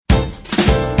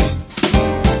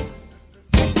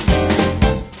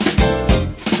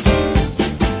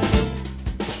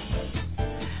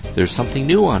There's something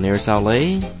new on Airs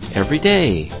LA every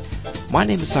day. My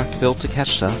name is Dr. Bill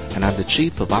Takeshita, and I'm the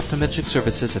Chief of Optometric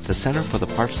Services at the Center for the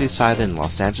Partially Sighted in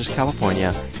Los Angeles,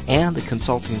 California, and the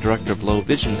Consulting Director of Low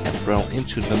Vision at Braille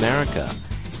Institute of America.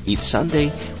 Each Sunday,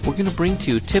 we're going to bring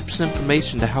to you tips and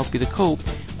information to help you to cope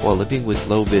while living with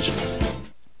low vision.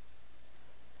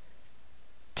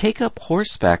 Take up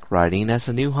horseback riding as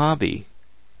a new hobby.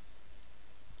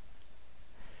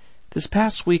 This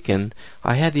past weekend,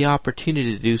 I had the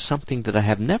opportunity to do something that I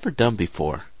have never done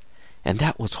before, and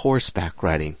that was horseback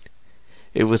riding.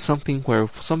 It was something where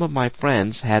some of my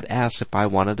friends had asked if I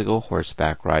wanted to go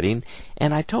horseback riding,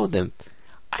 and I told them,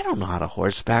 I don't know how to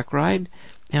horseback ride,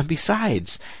 and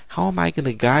besides, how am I going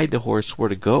to guide the horse where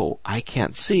to go? I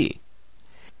can't see.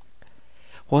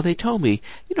 Well, they told me,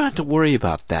 you don't have to worry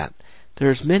about that.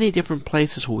 There's many different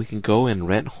places where we can go and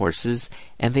rent horses,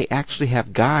 and they actually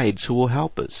have guides who will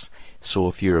help us. So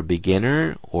if you're a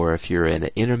beginner, or if you're at an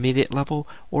intermediate level,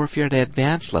 or if you're at an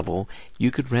advanced level, you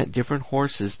could rent different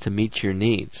horses to meet your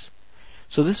needs.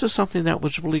 So this is something that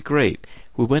was really great.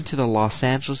 We went to the Los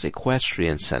Angeles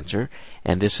Equestrian Center,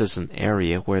 and this is an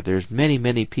area where there's many,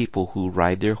 many people who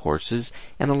ride their horses,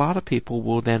 and a lot of people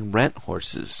will then rent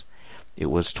horses.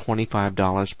 It was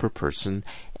 $25 per person,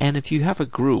 and if you have a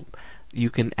group,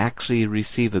 you can actually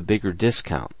receive a bigger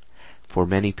discount. For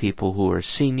many people who are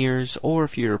seniors, or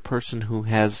if you're a person who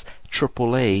has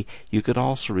AAA, you could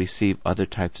also receive other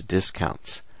types of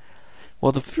discounts.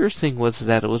 Well, the first thing was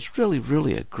that it was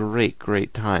really a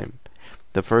great time.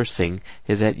 The first thing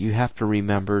is that you have to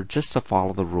remember just to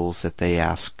follow the rules that they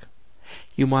ask.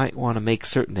 You might want to make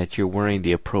certain that you're wearing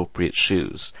the appropriate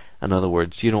shoes. In other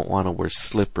words, you don't want to wear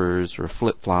slippers or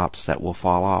flip-flops that will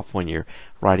fall off when you're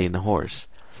riding the horse.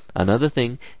 Another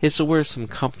thing is to wear some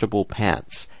comfortable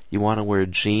pants. You want to wear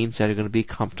jeans that are going to be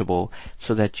comfortable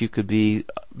so that you could be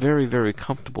very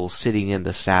comfortable sitting in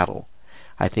the saddle.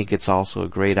 I think it's also a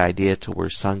great idea to wear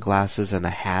sunglasses and a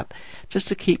hat just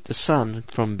to keep the sun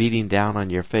from beating down on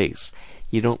your face.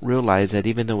 You don't realize that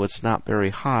even though it's not very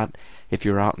hot, if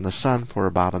you're out in the sun for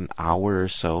about an hour or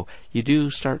so, you do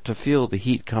start to feel the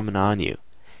heat coming on you.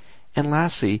 And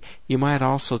lastly, you might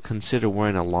also consider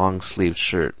wearing a long-sleeved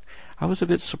shirt. I was a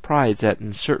bit surprised that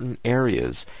in certain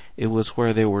areas it was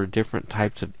where there were different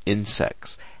types of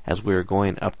insects. As we were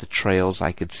going up the trails,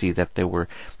 I could see that there were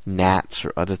gnats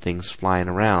or other things flying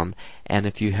around, and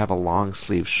if you have a long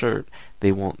sleeve shirt,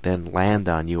 they won't then land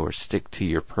on you or stick to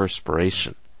your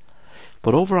perspiration.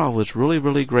 But overall it was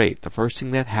really great. The first thing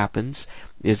that happens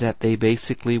is that they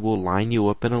basically will line you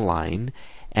up in a line,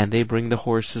 and they bring the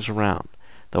horses around.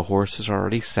 The horse is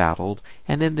already saddled,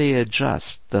 and then they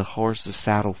adjust the horse's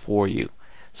saddle for you.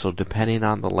 So depending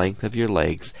on the length of your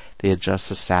legs, they adjust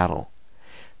the saddle.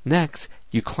 Next,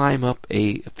 you climb up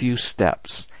a few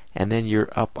steps, and then you're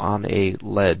up on a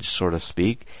ledge, so to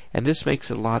speak, and this makes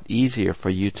it a lot easier for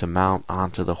you to mount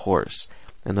onto the horse.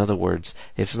 In other words,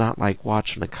 it's not like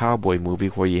watching a cowboy movie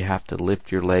where you have to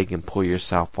lift your leg and pull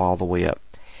yourself all the way up.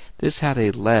 This had a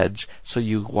ledge, so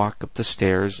you walk up the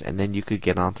stairs, and then you could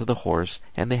get onto the horse,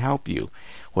 and they help you.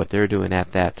 What they're doing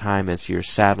at that time is you're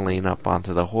saddling up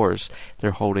onto the horse,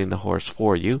 they're holding the horse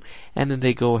for you, and then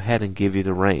they go ahead and give you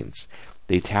the reins.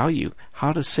 They tell you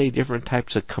how to say different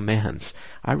types of commands.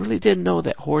 I really didn't know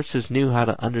that horses knew how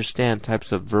to understand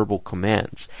types of verbal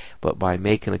commands, but by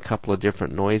making a couple of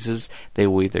different noises, they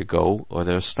will either go or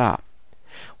they'll stop.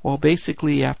 Well,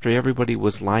 basically, after everybody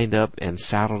was lined up and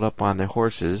saddled up on their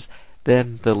horses,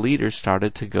 then the leaders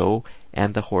started to go,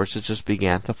 and the horses just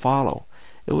began to follow.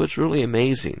 It was really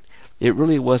amazing. It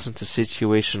really wasn't a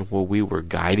situation where we were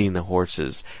guiding the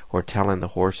horses or telling the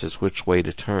horses which way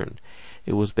to turn.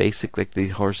 It was basically the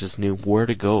horses knew where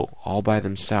to go all by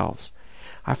themselves.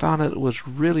 I found that it was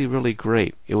really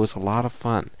great. It was a lot of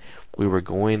fun. We were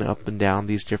going up and down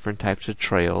these different types of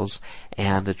trails,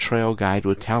 and the trail guide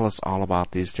would tell us all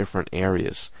about these different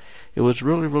areas. It was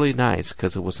really nice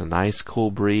because it was a nice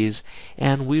cool breeze,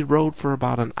 and we rode for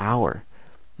about an hour.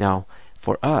 Now,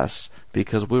 for us,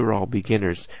 because we were all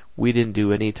beginners, we didn't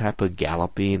do any type of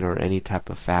galloping or any type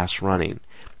of fast running.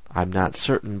 I'm not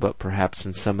certain, but perhaps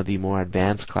in some of the more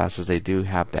advanced classes they do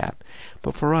have that.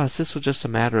 But for us, this was just a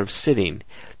matter of sitting.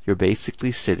 You're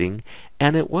basically sitting,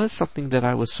 and it was something that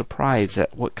I was surprised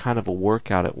at what kind of a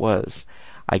workout it was.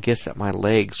 I guess that my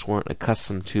legs weren't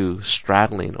accustomed to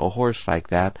straddling a horse like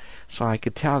that, so I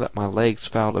could tell that my legs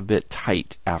felt a bit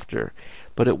tight after.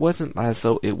 But it wasn't as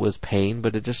though it was pain,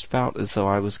 but it just felt as though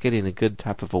I was getting a good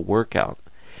type of a workout.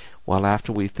 Well,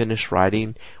 after we finished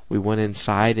riding, we went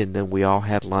inside, and then we all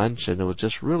had lunch, and it was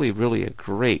just really a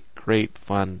great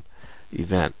fun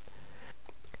event.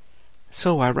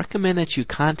 So I recommend that you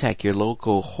contact your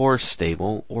local horse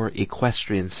stable or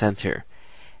equestrian center.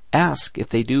 Ask if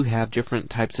they do have different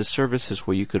types of services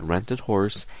where you could rent a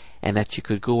horse and that you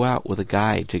could go out with a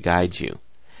guide to guide you.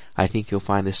 I think you'll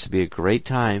find this to be a great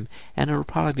time, and it'll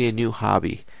probably be a new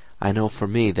hobby. I know for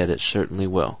me that it certainly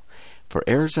will. For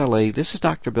Airs LA, this is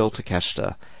Dr. Bill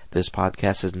Takeshita. This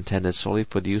podcast is intended solely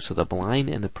for the use of the blind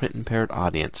and the print-impaired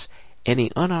audience.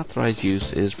 Any unauthorized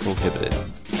use is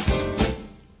prohibited.